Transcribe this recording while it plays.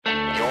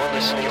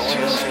Come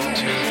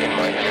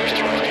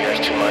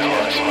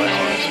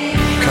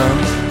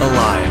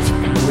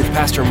Alive with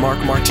Pastor Mark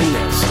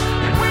Martinez.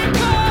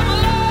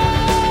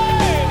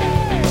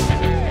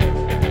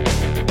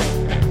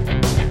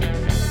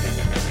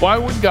 Why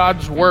would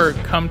God's word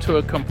come to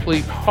a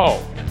complete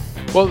halt?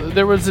 Well,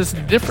 there was this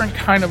different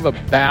kind of a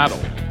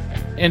battle.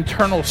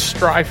 Internal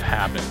strife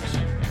happens.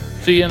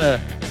 See, in a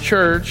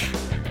church,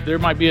 there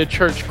might be a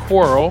church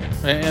quarrel,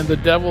 and the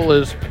devil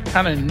is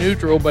kind of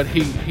neutral, but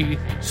he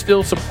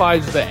still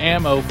supplies the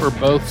ammo for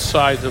both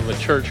sides of a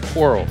church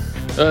quarrel.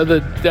 The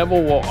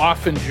devil will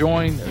often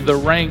join the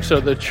ranks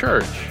of the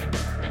church.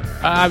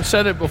 I've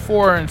said it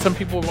before, and some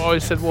people have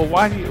always said, well,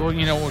 why do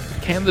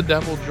can the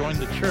devil join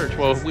the church?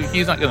 Well,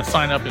 he's not going to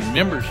sign up in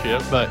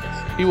membership, but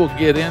he will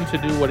get in to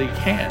do what he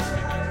can.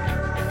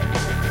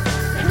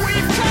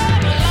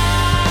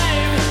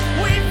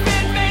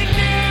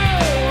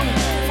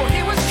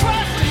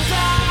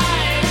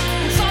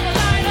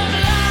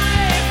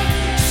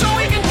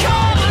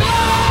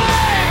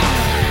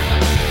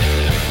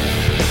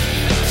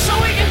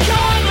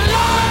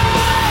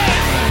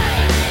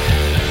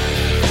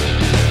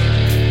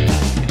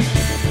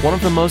 One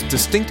of the most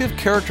distinctive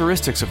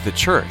characteristics of the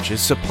church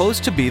is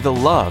supposed to be the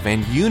love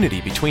and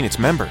unity between its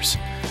members.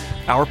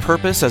 Our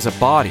purpose as a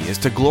body is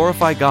to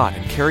glorify God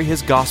and carry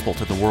His gospel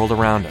to the world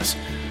around us.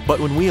 But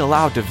when we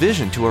allow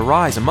division to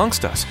arise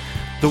amongst us,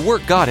 the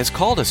work God has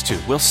called us to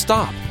will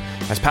stop.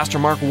 As Pastor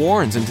Mark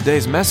warns in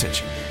today's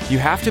message, you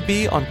have to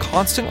be on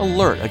constant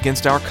alert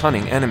against our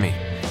cunning enemy.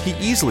 He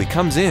easily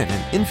comes in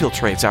and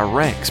infiltrates our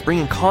ranks,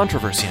 bringing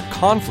controversy and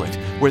conflict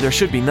where there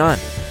should be none.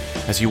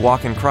 As you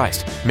walk in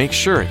Christ, make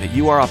sure that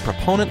you are a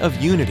proponent of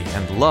unity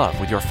and love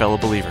with your fellow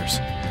believers.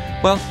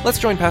 Well, let's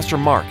join Pastor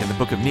Mark in the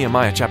book of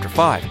Nehemiah chapter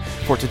 5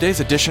 for today's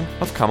edition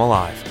of Come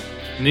Alive.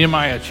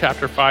 Nehemiah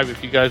chapter 5,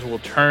 if you guys will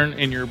turn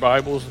in your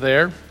Bibles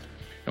there.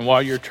 And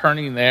while you're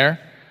turning there,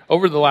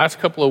 over the last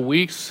couple of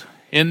weeks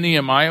in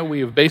Nehemiah,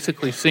 we have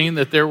basically seen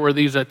that there were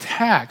these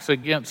attacks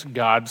against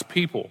God's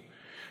people.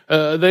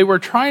 They were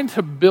trying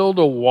to build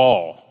a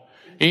wall.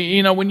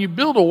 You know, when you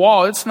build a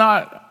wall, it's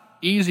not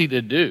easy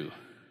to do.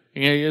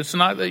 It's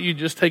not that you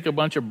just take a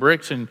bunch of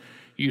bricks and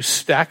you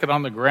stack it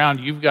on the ground.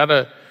 You've got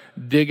to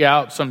dig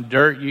out some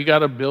dirt. You got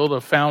to build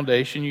a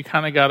foundation. You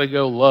kind of got to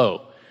go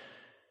low.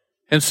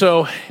 And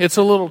so it's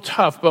a little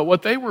tough. But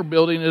what they were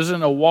building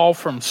isn't a wall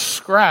from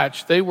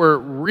scratch. They were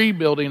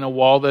rebuilding a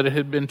wall that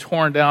had been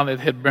torn down. It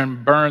had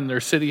been burned. Their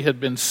city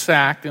had been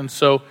sacked. And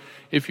so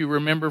if you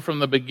remember from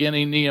the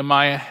beginning,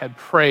 Nehemiah had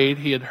prayed.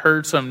 He had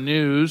heard some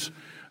news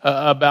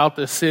about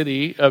the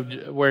city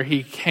of where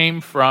he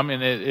came from,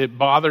 and it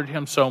bothered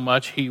him so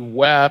much, he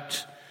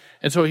wept,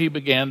 and so he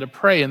began to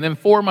pray. And then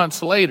 4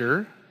 months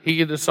later,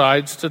 he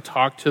decides to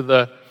talk to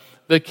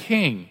the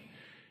king.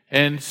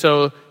 And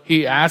so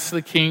he asked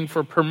the king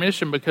for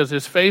permission because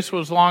his face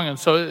was long, and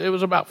so it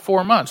was about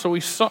 4 months. So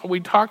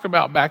we talked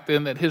about back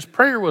then that his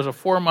prayer was a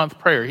 4-month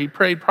prayer. He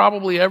prayed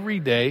probably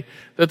every day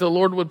that the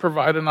Lord would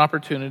provide an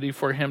opportunity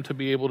for him to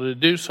be able to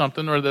do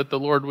something, or that the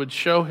Lord would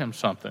show him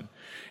something.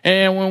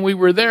 And when we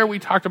were there, we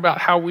talked about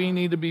how we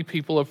need to be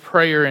people of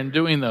prayer and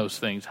doing those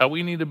things, how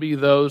we need to be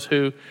those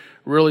who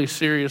really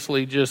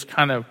seriously just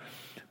kind of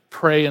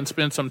pray and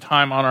spend some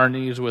time on our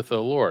knees with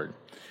the Lord.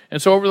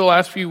 And so over the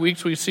last few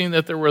weeks, we've seen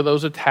that there were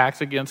those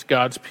attacks against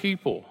God's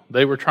people.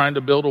 They were trying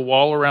to build a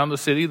wall around the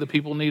city. The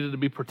people needed to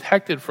be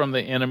protected from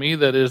the enemy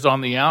that is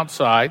on the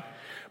outside.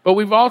 But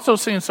we've also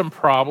seen some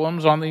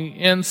problems on the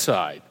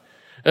inside.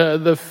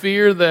 The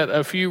fear that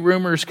a few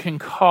rumors can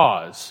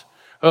cause.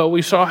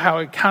 We saw how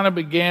it kind of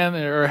began,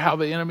 or how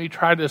the enemy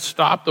tried to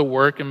stop the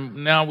work,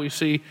 and now we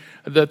see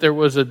that there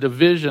was a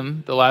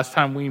division the last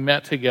time we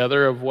met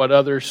together of what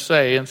others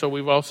say, and so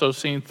we've also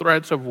seen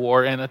threats of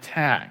war and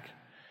attack.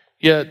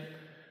 Yet,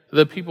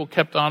 the people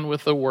kept on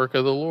with the work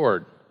of the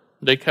Lord.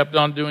 They kept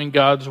on doing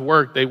God's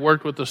work. They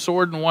worked with a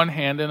sword in one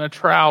hand and a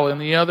trowel in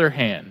the other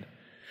hand.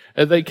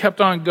 They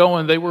kept on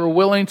going. They were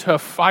willing to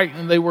fight,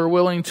 and they were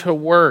willing to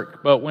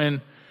work. But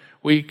when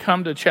we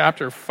come to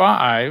chapter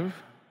 5,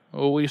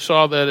 well, we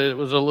saw that it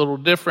was a little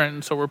different,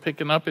 and so we're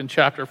picking up in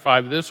chapter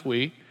 5 this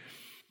week.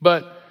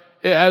 But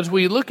as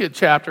we look at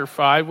chapter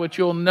 5, what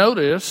you'll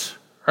notice,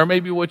 or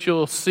maybe what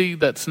you'll see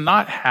that's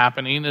not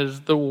happening,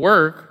 is the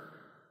work,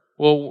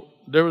 well,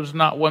 there was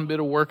not one bit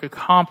of work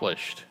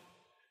accomplished.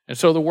 And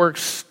so the work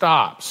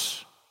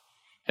stops.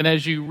 And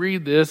as you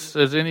read this,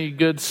 as any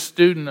good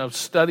student of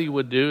study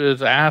would do,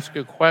 is ask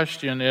a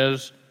question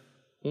is,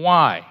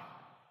 why?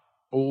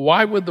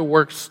 Why would the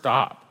work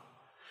stop?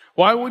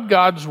 Why would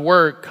God's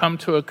work come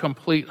to a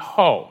complete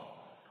halt?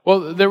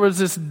 Well, there was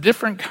this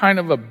different kind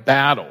of a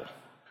battle.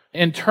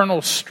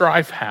 Internal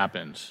strife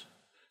happens.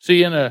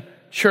 See, in a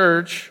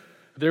church,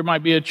 there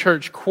might be a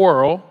church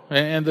quarrel,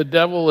 and the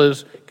devil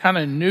is kind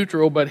of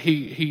neutral, but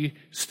he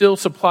still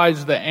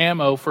supplies the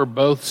ammo for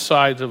both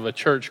sides of a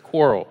church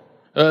quarrel.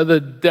 The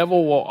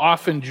devil will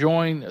often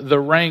join the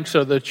ranks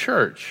of the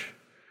church.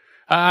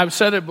 I've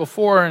said it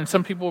before, and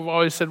some people have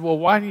always said, well,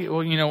 why do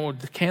you,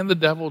 can the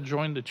devil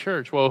join the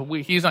church? Well,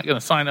 he's not going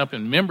to sign up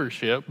in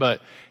membership, but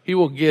he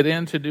will get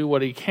in to do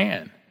what he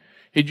can.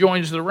 He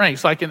joins the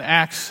ranks, like in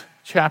Acts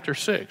chapter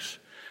 6.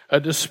 A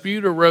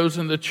dispute arose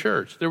in the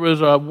church. There was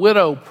a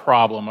widow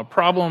problem, a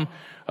problem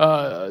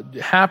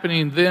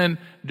happening then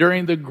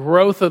during the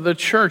growth of the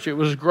church. It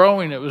was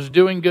growing. It was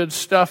doing good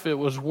stuff. It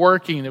was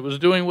working. It was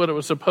doing what it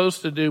was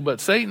supposed to do.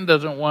 But Satan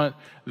doesn't want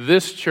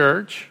this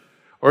church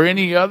or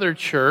any other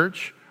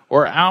church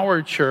or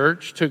our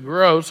church to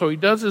grow, so he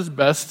does his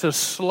best to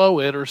slow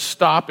it or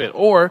stop it.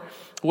 Or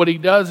what he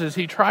does is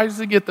he tries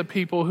to get the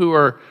people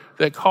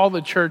that call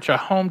the church a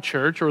home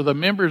church or the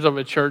members of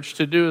a church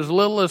to do as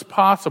little as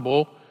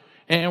possible.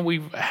 And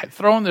we've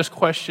thrown this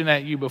question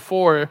at you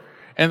before,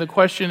 and the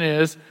question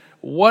is,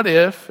 what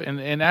if,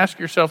 and ask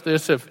yourself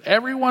this, if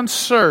everyone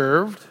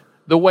served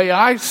the way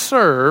I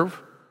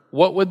serve,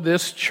 what would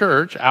this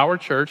church, our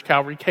church,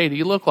 Calvary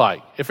Katy, look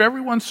like? If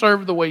everyone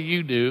served the way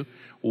you do,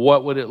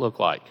 what would it look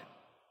like?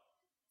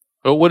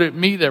 Or would it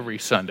meet every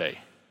Sunday?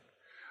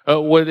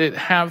 Would it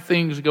have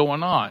things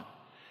going on?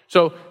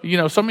 So,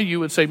 some of you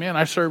would say, man,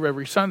 I serve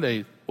every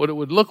Sunday. What it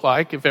would look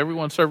like if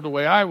everyone served the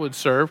way I would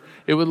serve,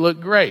 it would look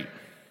great.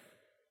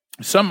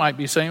 Some might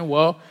be saying,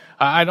 well,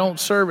 I don't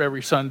serve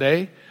every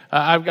Sunday.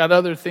 I've got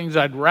other things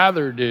I'd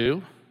rather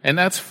do, and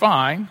that's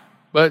fine.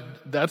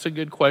 But that's a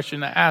good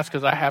question to ask,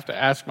 because I have to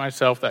ask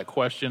myself that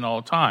question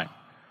all the time.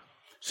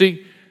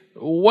 See,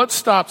 what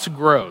stops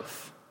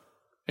growth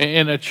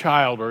in a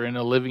child or in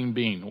a living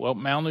being? Well,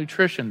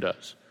 malnutrition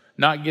does.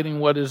 Not getting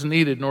what is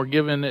needed, nor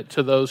giving it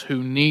to those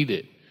who need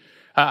it.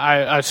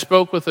 I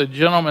spoke with a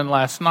gentleman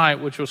last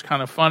night, which was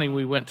kind of funny.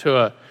 We went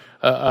to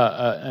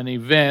an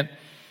event,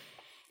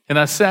 and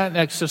I sat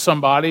next to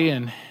somebody,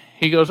 and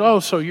he goes, oh,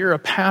 so you're a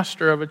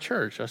pastor of a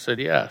church? I said,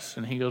 yes.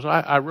 And he goes,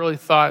 I really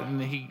thought,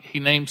 and he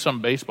named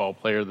some baseball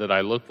player that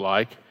I looked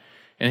like.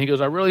 And he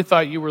goes, I really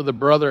thought you were the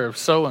brother of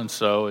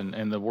so-and-so,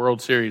 and the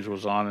World Series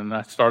was on. And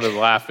I started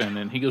laughing.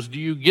 And he goes, do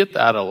you get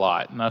that a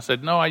lot? And I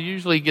said, no, I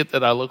usually get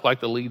that I look like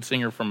the lead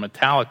singer from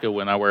Metallica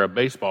when I wear a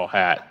baseball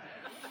hat.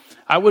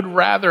 I would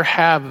rather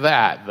have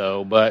that,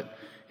 though. But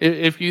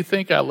if you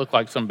think I look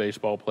like some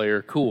baseball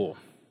player, cool.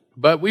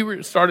 But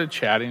we started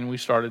chatting. We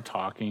started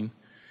talking.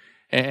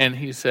 And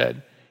he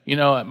said,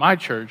 at my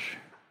church,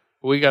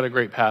 we got a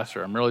great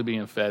pastor. I'm really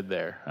being fed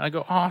there. And I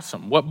go,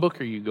 awesome. What book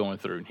are you going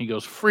through? And he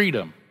goes,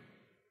 Freedom.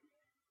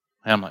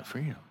 And I'm like,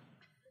 Freedom?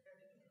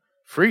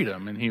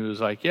 Freedom? And he was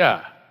like,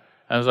 yeah.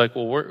 I was like,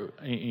 well,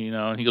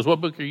 and he goes,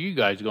 what book are you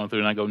guys going through?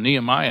 And I go,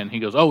 Nehemiah. And he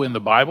goes, oh, in the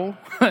Bible?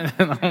 And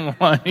I'm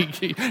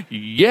like,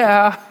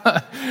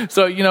 yeah.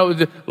 So,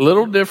 a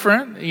little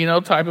different,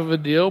 type of a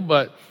deal,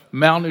 but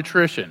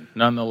malnutrition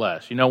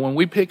nonetheless. When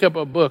we pick up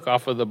a book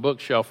off of the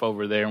bookshelf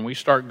over there and we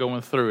start going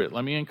through it,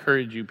 let me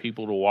encourage you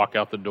people to walk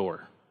out the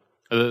door.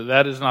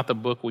 That is not the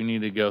book we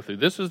need to go through.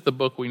 This is the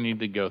book we need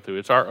to go through.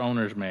 It's our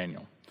owner's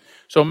manual.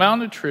 So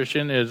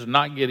malnutrition is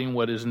not getting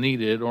what is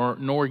needed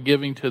nor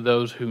giving to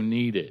those who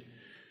need it.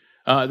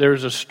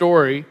 There's a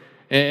story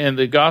in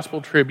the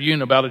Gospel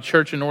Tribune about a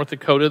church in North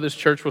Dakota. This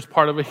church was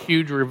part of a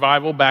huge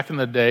revival back in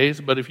the days,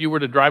 but if you were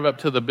to drive up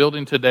to the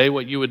building today,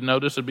 what you would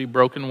notice would be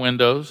broken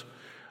windows,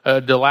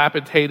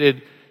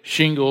 dilapidated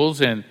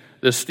shingles, and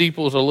the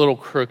steeple's a little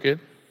crooked.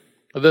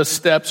 The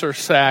steps are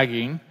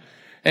sagging,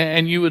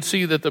 and you would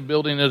see that the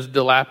building is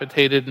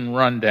dilapidated and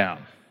run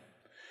down.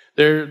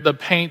 The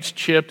paint's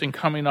chipped and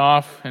coming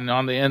off, and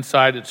on the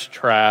inside it's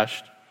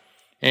trashed.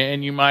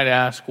 And you might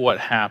ask, what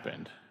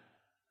happened?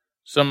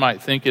 Some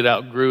might think it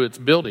outgrew its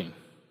building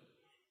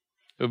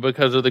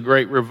because of the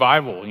great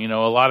revival.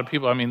 A lot of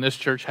people, this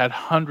church had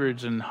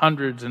hundreds and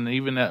hundreds, and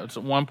even at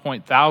one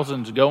point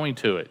thousands going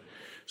to it.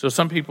 So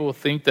some people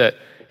think that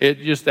it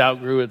just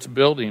outgrew its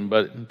building,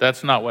 but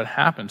that's not what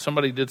happened.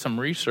 Somebody did some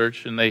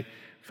research, and they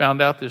found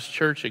out this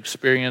church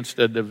experienced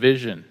a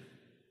division.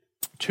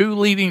 2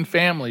 leading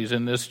families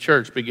in this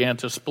church began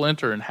to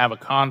splinter and have a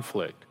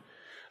conflict.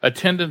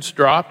 Attendance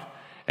dropped,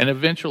 and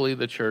eventually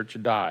the church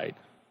died.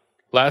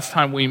 Last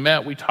time we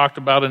met, we talked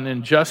about an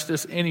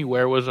injustice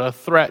anywhere was a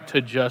threat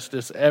to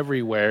justice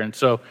everywhere. And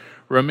so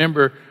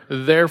remember,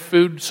 their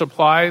food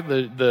supply,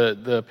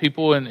 the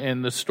people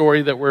in the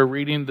story that we're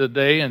reading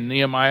today in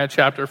Nehemiah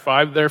chapter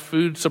 5, their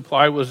food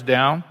supply was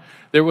down.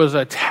 There was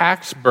a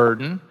tax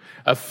burden,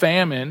 a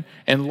famine,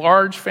 and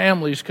large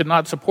families could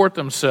not support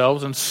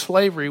themselves, and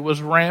slavery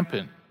was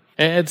rampant.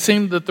 And it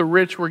seemed that the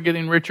rich were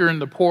getting richer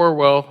and the poor,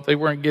 well, they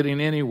weren't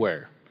getting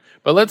anywhere.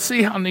 But let's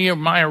see how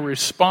Nehemiah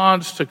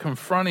responds to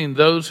confronting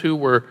those who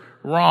were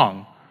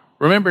wrong.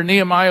 Remember,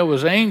 Nehemiah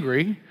was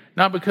angry,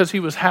 not because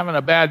he was having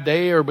a bad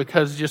day or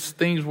because just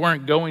things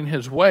weren't going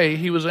his way.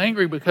 He was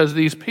angry because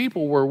these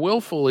people were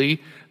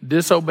willfully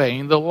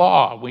disobeying the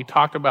law. We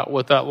talked about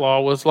what that law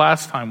was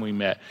last time we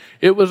met.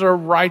 It was a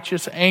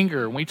righteous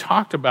anger. We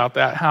talked about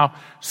that, how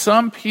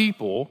some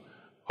people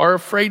are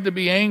afraid to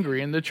be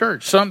angry in the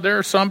church. There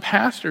are some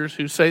pastors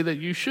who say that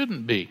you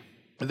shouldn't be.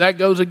 That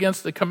goes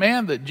against the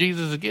command that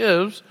Jesus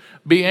gives,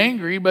 be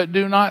angry, but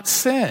do not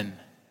sin.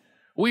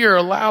 We are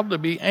allowed to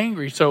be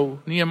angry. So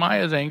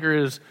Nehemiah's anger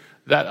is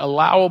that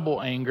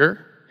allowable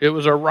anger. It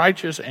was a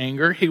righteous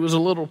anger. He was a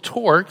little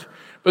torqued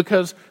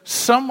because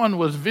someone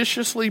was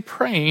viciously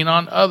preying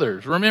on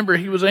others. Remember,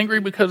 he was angry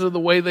because of the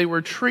way they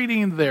were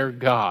treating their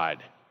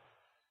God.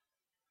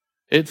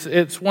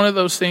 It's one of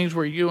those things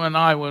where you and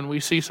I, when we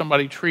see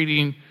somebody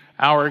treating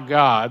our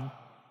God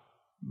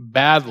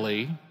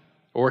badly,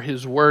 or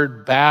his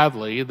word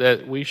badly,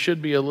 that we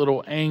should be a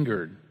little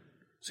angered.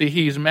 See,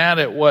 he's mad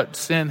at what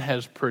sin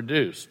has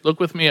produced. Look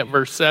with me at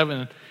verse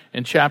 7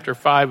 in chapter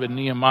 5 of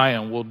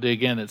Nehemiah, and we'll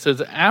dig in. It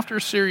says, after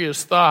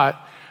serious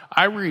thought,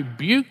 I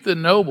rebuked the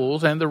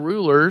nobles and the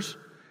rulers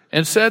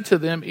and said to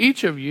them,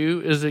 each of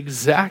you is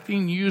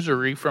exacting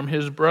usury from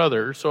his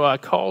brother, so I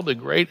called a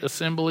great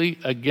assembly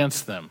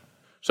against them.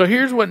 So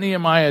here's what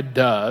Nehemiah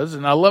does,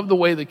 and I love the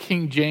way the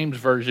King James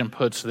Version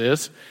puts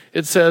this.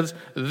 It says,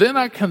 then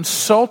I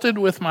consulted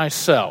with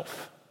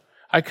myself.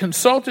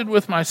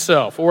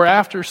 Or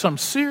after some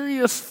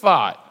serious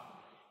thought,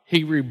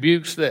 he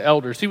rebukes the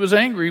elders. He was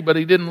angry, but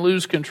he didn't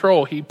lose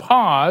control. He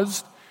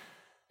paused.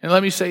 And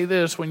let me say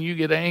this, when you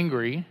get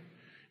angry,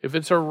 if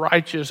it's a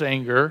righteous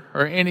anger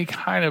or any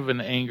kind of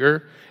an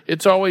anger,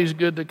 it's always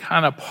good to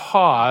kind of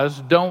pause.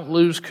 Don't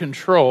lose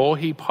control.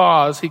 He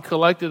paused. He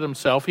collected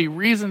himself. He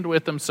reasoned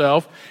with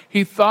himself.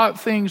 He thought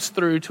things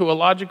through to a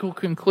logical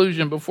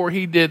conclusion before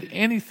he did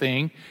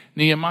anything.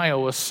 Nehemiah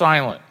was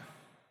silent.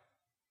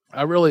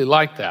 I really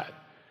like that.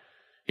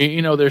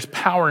 You know, there's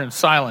power in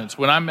silence.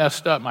 When I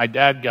messed up, my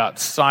dad got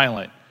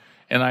silent,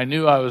 and I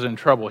knew I was in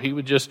trouble.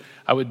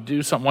 I would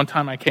do something. One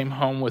time I came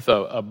home with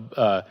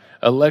a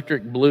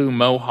electric blue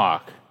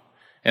Mohawk,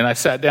 and I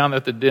sat down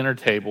at the dinner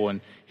table,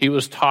 and he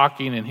was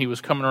talking, and he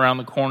was coming around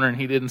the corner, and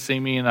he didn't see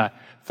me, and I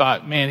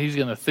thought, man, he's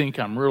going to think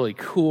I'm really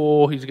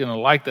cool. He's going to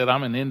like that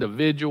I'm an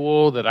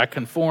individual, that I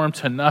conform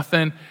to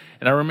nothing.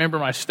 And I remember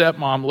my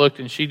stepmom looked,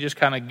 and she just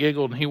kind of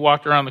giggled, and he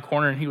walked around the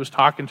corner, and he was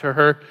talking to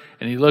her,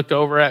 and he looked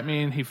over at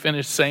me, and he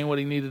finished saying what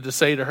he needed to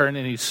say to her, and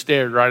then he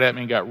stared right at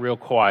me and got real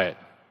quiet.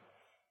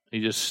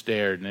 He just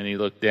stared, and then he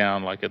looked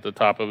down like at the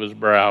top of his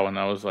brow, and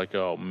I was like,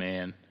 oh,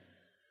 man,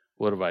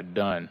 what have I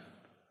done?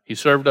 He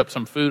served up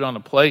some food on a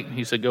plate, and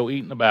he said, go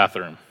eat in the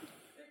bathroom.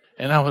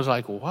 And I was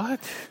like, what?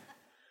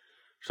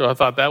 So I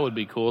thought that would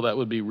be cool. That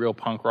would be real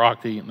punk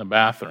rock to eat in the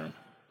bathroom.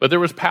 But there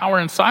was power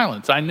in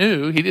silence. I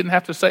knew he didn't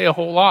have to say a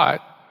whole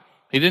lot.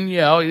 He didn't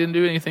yell. He didn't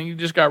do anything. He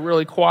just got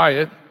really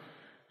quiet,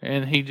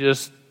 and he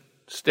just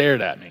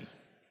stared at me.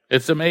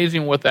 It's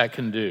amazing what that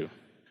can do.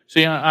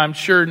 See, I'm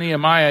sure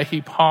Nehemiah,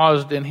 he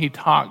paused and he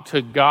talked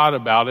to God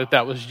about it.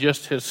 That was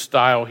just his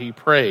style. He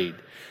prayed.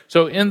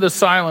 So in the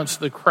silence,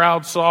 the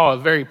crowd saw a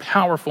very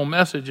powerful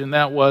message, and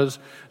that was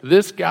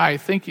this guy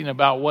thinking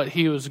about what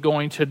he was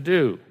going to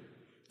do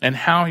and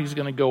how he's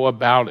going to go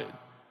about it.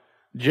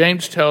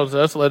 James tells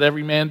us, let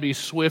every man be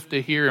swift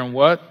to hear and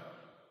what?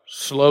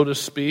 Slow to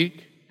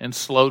speak and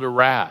slow to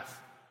wrath.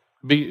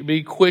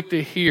 Be quick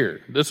to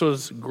hear. This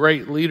was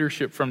great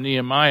leadership from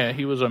Nehemiah.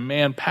 He was a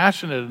man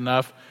passionate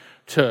enough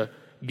to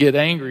get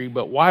angry,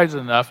 but wise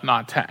enough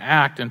not to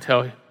act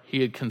until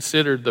he had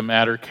considered the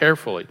matter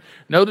carefully.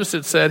 Notice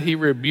it said he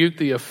rebuked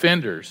the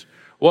offenders.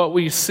 What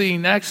we see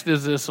next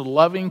is this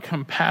loving,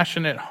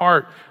 compassionate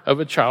heart of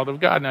a child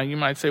of God. Now, you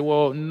might say,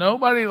 well,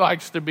 nobody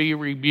likes to be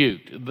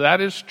rebuked.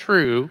 That is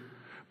true,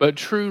 but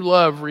true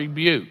love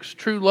rebukes.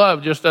 True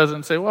love just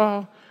doesn't say,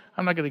 well,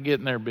 I'm not going to get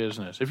in their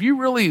business. If you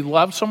really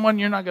love someone,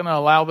 you're not going to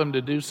allow them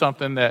to do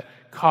something that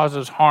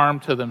causes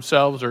harm to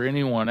themselves or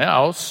anyone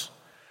else.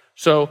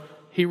 So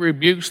he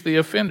rebukes the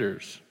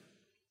offenders.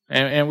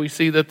 And we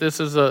see that this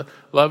is a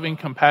loving,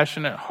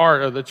 compassionate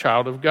heart of the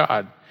child of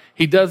God.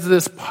 He does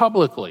this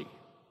publicly.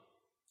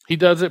 He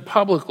does it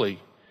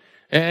publicly.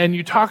 And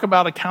you talk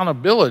about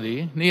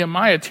accountability.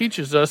 Nehemiah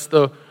teaches us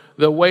the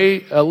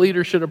way a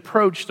leader should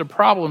approach the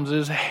problems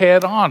is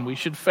head on. We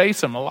should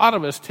face them. A lot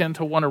of us tend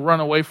to want to run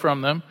away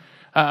from them.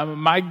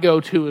 My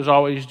go-to is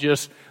always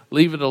just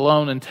leave it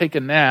alone and take a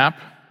nap.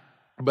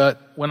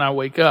 But when I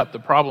wake up, the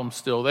problem's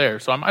still there.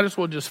 So I might as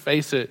well just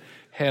face it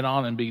head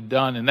on and be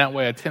done. And that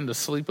way I tend to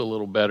sleep a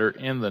little better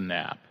in the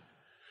nap.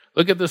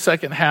 Look at the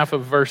second half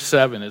of verse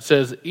 7. It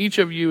says, each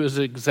of you is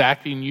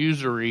exacting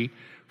usury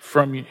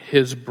from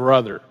his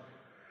brother.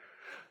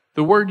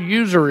 The word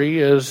usury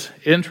is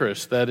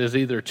interest that is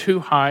either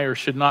too high or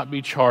should not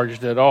be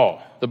charged at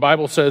all. The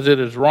Bible says it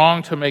is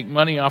wrong to make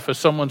money off of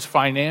someone's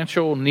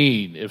financial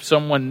need. If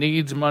someone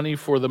needs money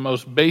for the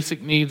most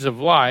basic needs of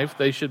life,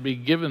 they should be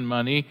given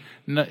money,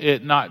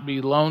 it not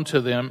be loaned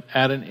to them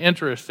at an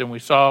interest. And we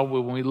saw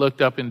when we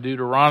looked up in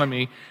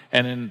Deuteronomy,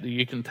 and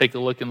you can take a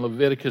look in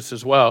Leviticus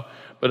as well.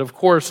 But of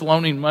course,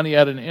 loaning money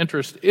at an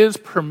interest is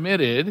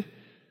permitted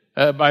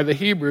by the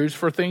Hebrews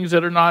for things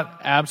that are not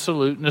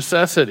absolute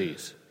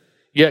necessities.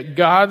 Yet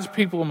God's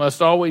people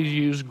must always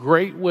use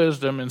great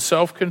wisdom and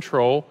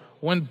self-control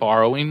when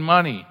borrowing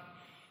money.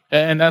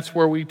 And that's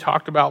where we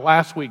talked about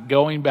last week,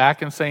 going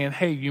back and saying,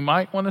 hey, you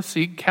might want to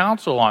seek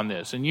counsel on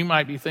this. And you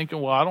might be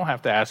thinking, well, I don't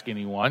have to ask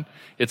anyone.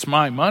 It's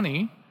my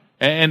money.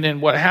 And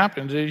then what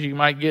happens is you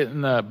might get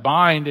in the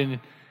bind and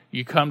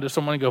you come to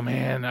someone and go,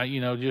 man,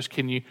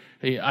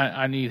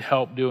 I need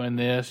help doing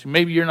this.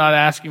 Maybe you're not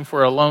asking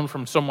for a loan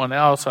from someone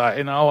else.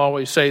 And I'll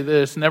always say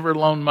this, never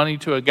loan money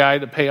to a guy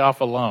to pay off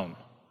a loan.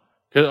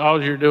 Because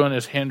all you're doing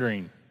is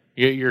hindering.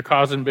 You're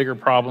causing bigger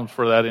problems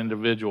for that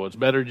individual. It's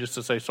better just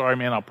to say, sorry,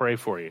 man, I'll pray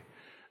for you.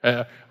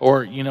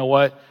 Or you know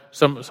what?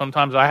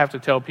 Sometimes I have to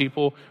tell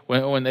people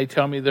when they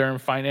tell me they're in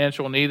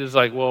financial need, it's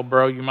like, well,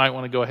 bro, you might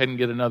want to go ahead and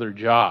get another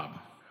job.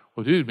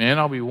 Well, dude, man,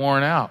 I'll be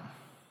worn out.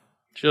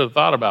 Should have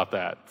thought about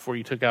that before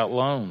you took out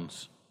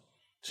loans.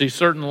 See,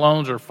 certain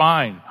loans are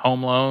fine,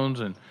 home loans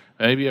and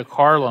maybe a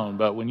car loan,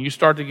 but when you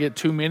start to get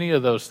too many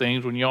of those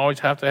things, when you always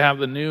have to have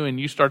the new and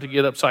you start to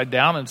get upside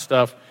down and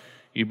stuff,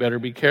 you better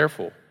be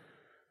careful.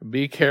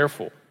 Be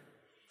careful.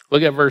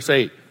 Look at verse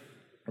 8.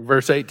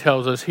 Verse 8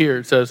 tells us here,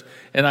 it says,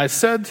 and I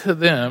said to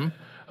them,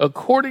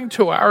 according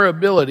to our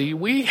ability,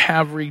 we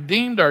have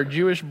redeemed our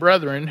Jewish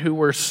brethren who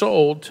were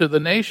sold to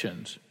the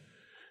nations.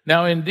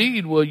 Now,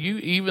 indeed, will you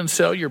even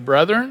sell your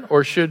brethren,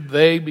 or should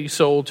they be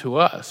sold to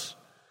us?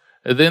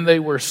 And then they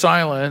were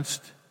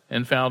silenced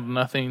and found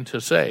nothing to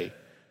say.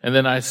 And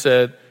then I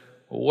said,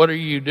 well, what are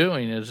you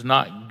doing is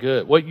not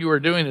good. What you are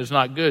doing is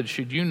not good.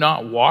 Should you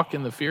not walk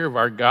in the fear of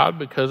our God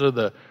because of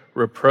the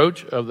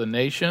reproach of the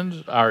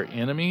nations, our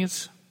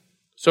enemies?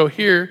 So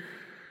here,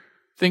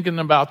 thinking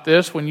about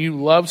this, when you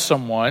love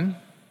someone,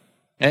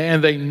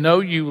 and they know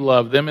you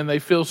love them, and they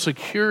feel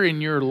secure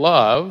in your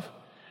love,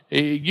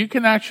 you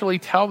can actually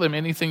tell them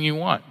anything you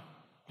want.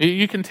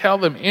 You can tell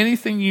them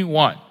anything you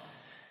want.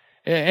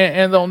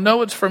 And they'll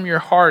know it's from your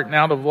heart and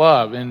out of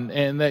love,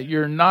 and that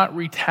you're not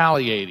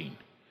retaliating.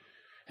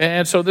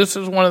 And so this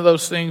is one of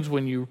those things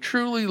when you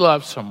truly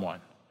love someone,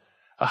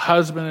 a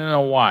husband and a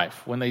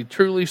wife, when they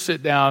truly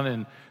sit down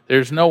and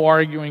there's no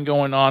arguing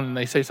going on and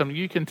they say something,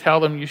 you can tell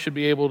them, you should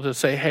be able to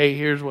say, hey,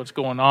 here's what's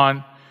going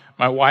on.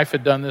 My wife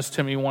had done this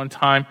to me one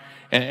time,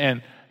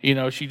 and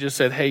she just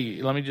said,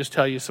 hey, let me just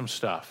tell you some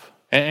stuff.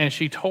 And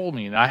she told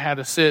me, and I had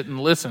to sit and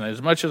listen.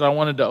 As much as I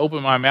wanted to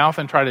open my mouth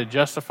and try to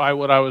justify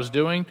what I was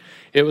doing,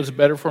 it was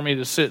better for me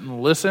to sit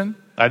and listen.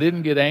 I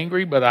didn't get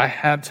angry, but I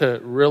had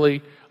to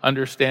really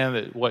understand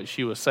that what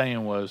she was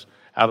saying was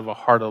out of a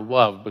heart of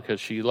love because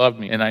she loved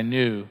me. And I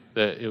knew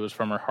that it was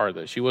from her heart,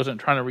 that she wasn't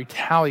trying to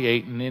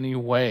retaliate in any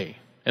way.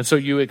 And so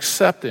you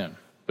accept them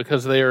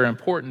because they are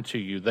important to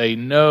you. They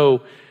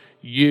know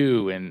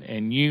you,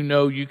 and you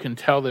know you can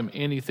tell them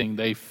anything.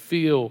 They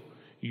feel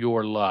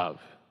your love.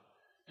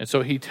 And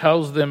so he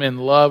tells them in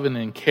love and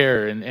in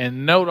care.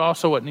 And note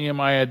also what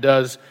Nehemiah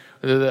does,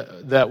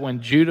 that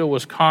when Judah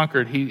was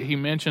conquered, he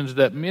mentions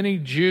that many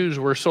Jews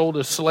were sold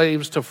as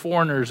slaves to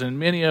foreigners, and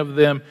many of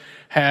them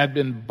had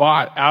been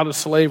bought out of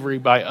slavery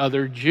by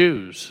other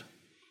Jews.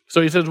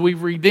 So he says,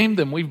 we've redeemed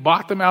them. We've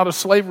bought them out of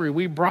slavery.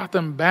 We brought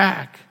them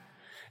back.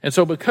 And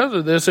so because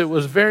of this, it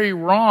was very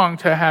wrong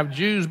to have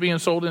Jews being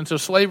sold into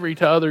slavery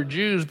to other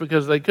Jews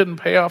because they couldn't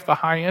pay off the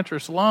high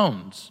interest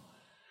loans.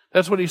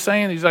 That's what he's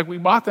saying. He's like, we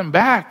bought them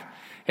back,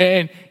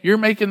 and you're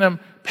making them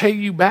pay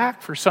you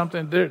back for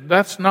something.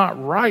 That's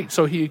not right.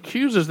 So he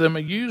accuses them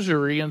of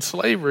usury and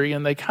slavery,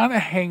 and they kind of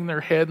hang their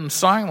head in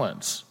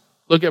silence.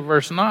 Look at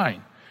verse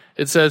 9.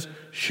 It says,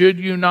 should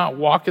you not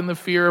walk in the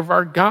fear of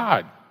our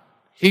God?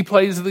 He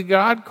plays the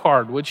God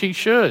card, which he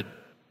should.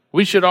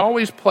 We should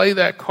always play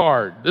that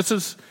card. This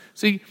is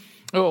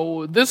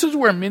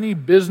where many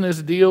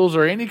business deals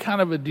or any kind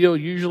of a deal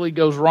usually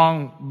goes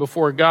wrong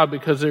before God,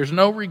 because there's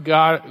no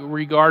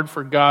regard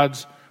for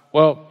God's,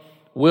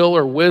 will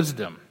or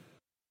wisdom.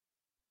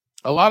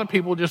 A lot of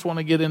people just want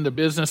to get into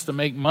business to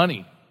make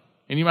money.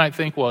 And you might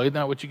think, well, isn't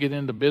that what you get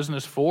into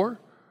business for?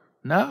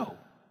 No.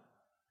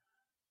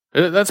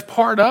 That's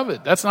part of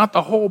it. That's not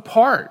the whole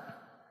part.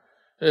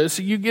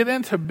 So you get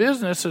into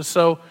business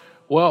so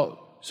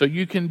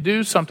you can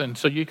do something,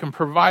 so you can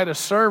provide a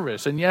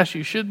service. And yes,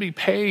 you should be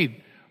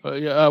paid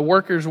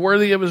workers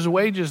worthy of his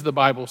wages, the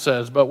Bible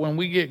says. But when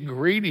we get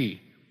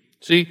greedy,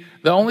 see,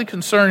 the only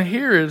concern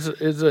here is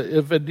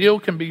if a deal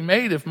can be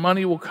made, if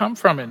money will come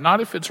from it,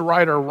 not if it's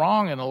right or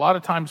wrong. And a lot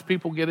of times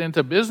people get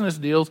into business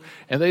deals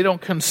and they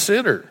don't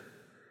consider,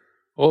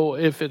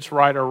 if it's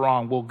right or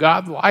wrong. Will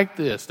God like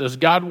this? Does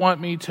God want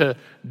me to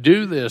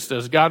do this?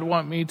 Does God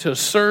want me to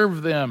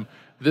serve them,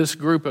 this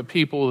group of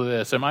people,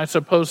 this? Am I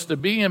supposed to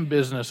be in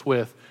business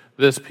with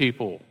this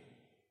people?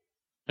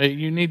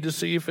 You need to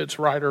see if it's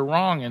right or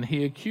wrong. And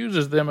he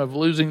accuses them of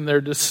losing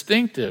their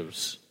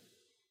distinctives.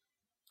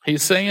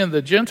 He's saying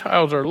the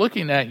Gentiles are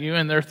looking at you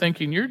and they're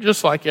thinking, you're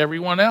just like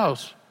everyone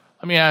else.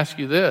 Let me ask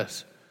you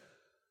this.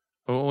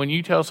 When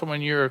you tell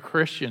someone you're a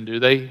Christian, do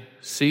they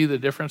see the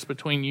difference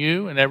between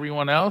you and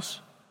everyone else?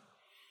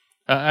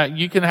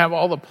 You can have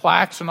all the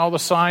plaques and all the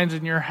signs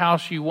in your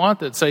house you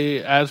want that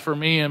say, as for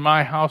me and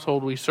my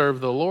household, we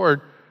serve the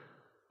Lord.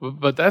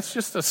 But that's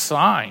just a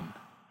sign.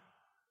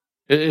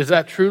 Is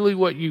that truly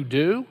what you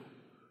do?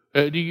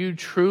 Do you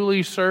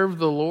truly serve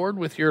the Lord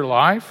with your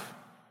life?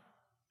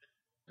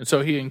 And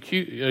so he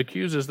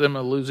accuses them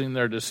of losing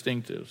their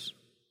distinctives.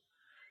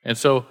 And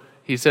so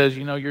he says,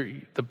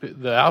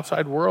 the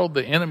outside world,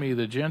 the enemy,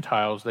 the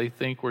Gentiles, they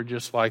think we're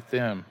just like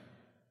them.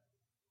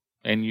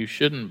 and you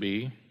shouldn't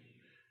be.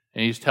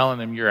 And he's telling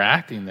them you're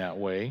acting that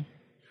way.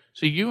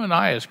 See, you and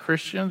I as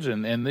Christians,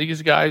 and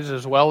these guys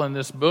as well in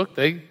this book,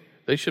 they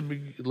should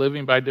be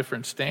living by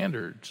different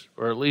standards,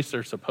 or at least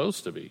they're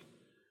supposed to be.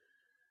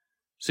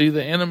 See,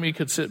 the enemy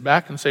could sit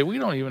back and say, we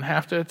don't even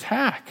have to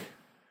attack.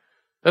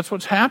 That's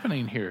what's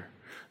happening here.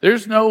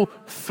 There's no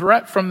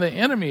threat from the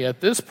enemy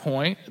at this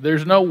point.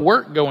 There's no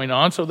work going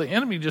on, so the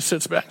enemy just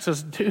sits back and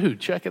says, dude,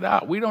 check it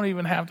out. We don't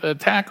even have to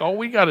attack. All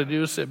we got to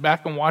do is sit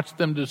back and watch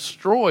them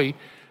destroy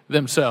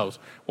themselves.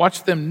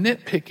 Watch them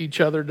nitpick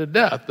each other to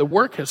death. The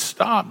work has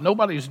stopped.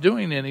 Nobody's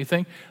doing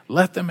anything.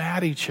 Let them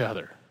at each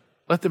other.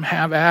 Let them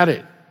have at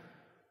it.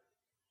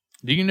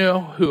 Do you know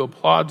who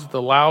applauds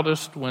the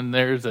loudest when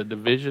there's a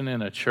division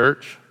in a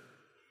church?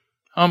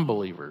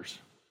 Unbelievers.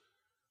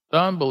 The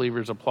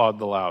unbelievers applaud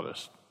the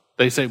loudest.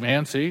 They say,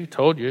 man, see,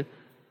 told you.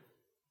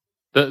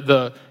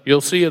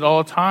 You'll see it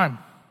all the time.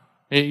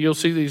 You'll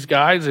see these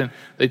guys, and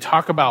they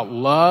talk about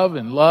love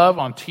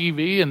on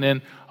TV, and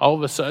then all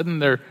of a sudden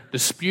they're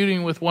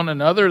disputing with one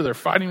another. They're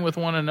fighting with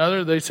one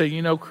another. They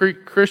say,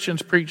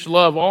 Christians preach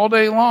love all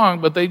day long,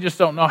 but they just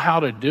don't know how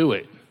to do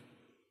it.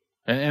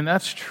 And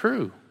that's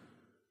true.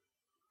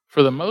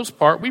 For the most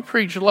part, we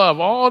preach love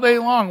all day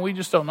long. We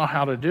just don't know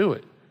how to do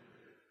it.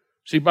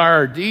 See, by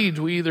our deeds,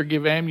 we either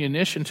give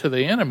ammunition to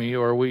the enemy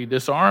or we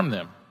disarm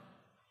them.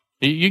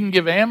 You can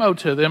give ammo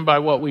to them by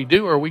what we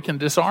do, or we can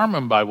disarm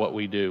them by what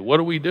we do. What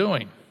are we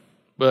doing?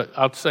 But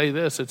I'll say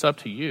this, it's up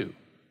to you.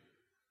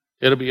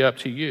 It'll be up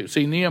to you.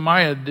 See,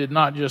 Nehemiah did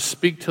not just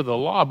speak to the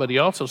law, but he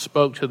also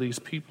spoke to these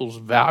people's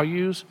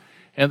values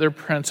and their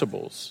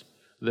principles,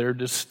 their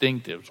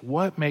distinctives.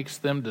 What makes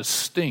them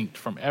distinct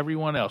from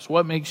everyone else?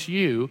 What makes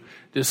you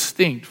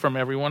distinct from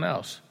everyone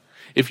else?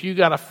 If you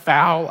got a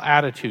foul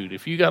attitude,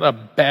 if you got a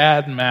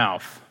bad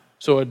mouth,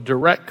 so a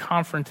direct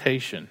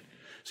confrontation.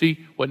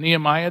 See, what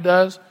Nehemiah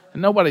does,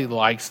 and nobody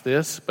likes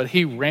this, but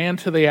he ran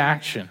to the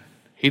action.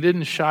 He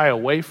didn't shy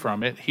away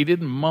from it. He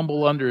didn't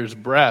mumble under his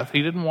breath.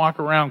 He didn't walk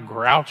around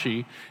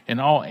grouchy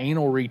and all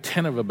anal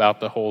retentive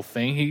about the whole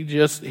thing.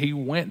 He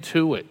went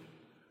to it.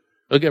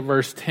 Look at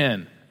verse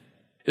 10.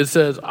 It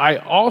says, I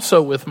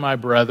also with my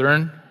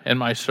brethren and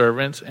my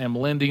servants am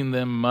lending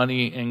them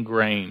money and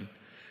grain.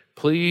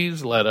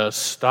 Please let us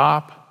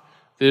stop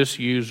this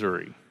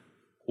usury.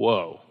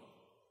 Whoa.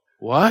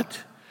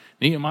 What?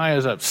 Nehemiah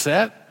is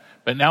upset,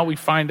 but now we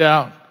find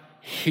out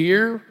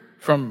here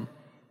from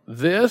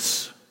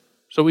this.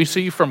 So we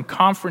see from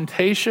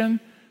confrontation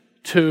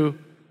to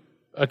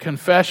a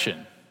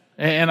confession.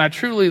 And I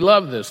truly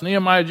love this.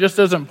 Nehemiah just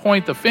doesn't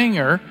point the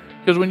finger,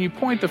 because when you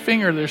point the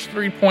finger, there's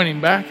three pointing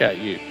back at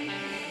you.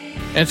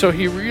 And so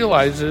he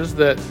realizes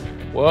that,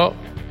 well,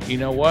 you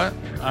know what?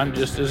 I'm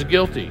just as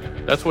guilty.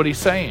 That's what he's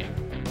saying.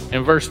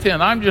 In verse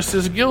 10, I'm just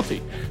as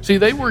guilty. See,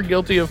 they were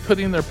guilty of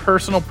putting their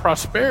personal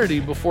prosperity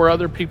before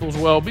other people's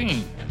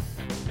well-being.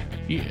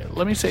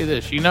 Let me say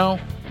this, the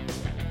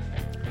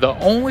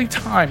only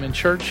time in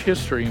church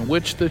history in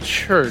which the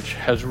church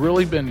has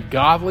really been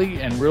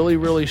godly and really,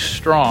 really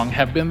strong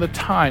have been the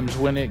times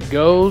when it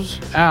goes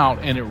out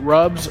and it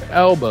rubs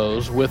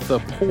elbows with the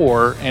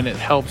poor and it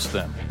helps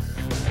them.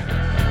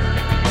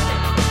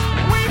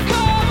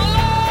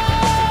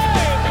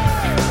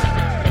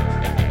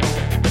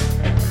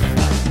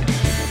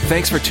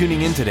 Thanks for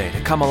tuning in today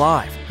to Come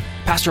Alive.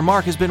 Pastor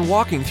Mark has been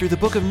walking through the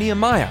book of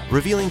Nehemiah,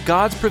 revealing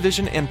God's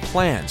provision and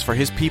plans for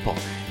his people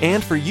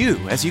and for you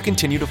as you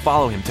continue to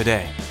follow him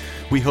today.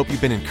 We hope you've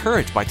been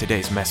encouraged by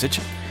today's message.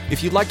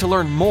 If you'd like to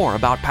learn more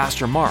about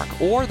Pastor Mark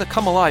or the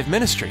Come Alive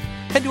ministry,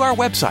 head to our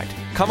website,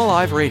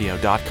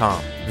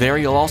 comealiveradio.com. There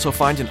you'll also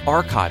find an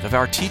archive of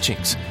our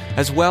teachings,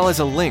 as well as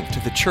a link to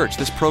the church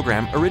this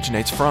program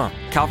originates from,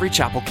 Calvary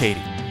Chapel,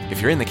 Katy.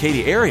 If you're in the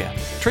Katy area,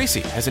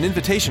 Tracy has an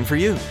invitation for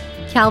you.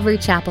 Calvary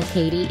Chapel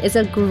Katy is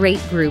a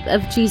great group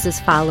of Jesus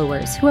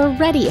followers who are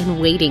ready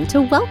and waiting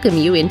to welcome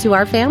you into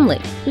our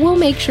family. We'll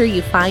make sure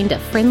you find a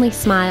friendly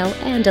smile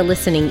and a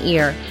listening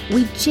ear.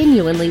 We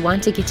genuinely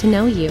want to get to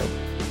know you.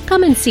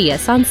 Come and see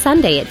us on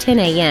Sunday at 10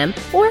 a.m.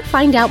 or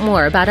find out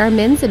more about our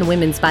men's and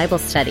women's Bible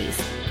studies.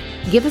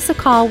 Give us a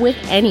call with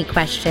any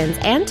questions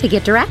and to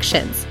get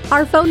directions.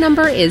 Our phone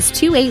number is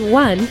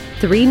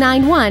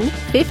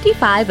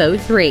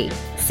 281-391-5503.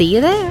 See you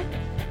there.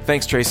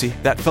 Thanks, Tracy.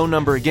 That phone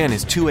number again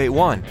is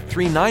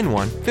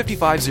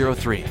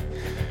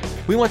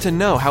 281-391-5503. We want to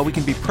know how we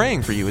can be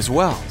praying for you as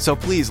well, so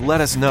please let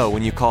us know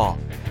when you call.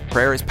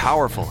 Prayer is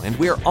powerful, and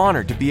we are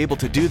honored to be able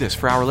to do this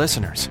for our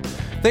listeners.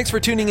 Thanks for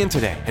tuning in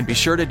today, and be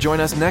sure to join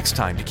us next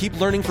time to keep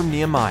learning from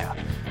Nehemiah.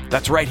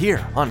 That's right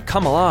here on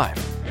Come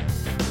Alive.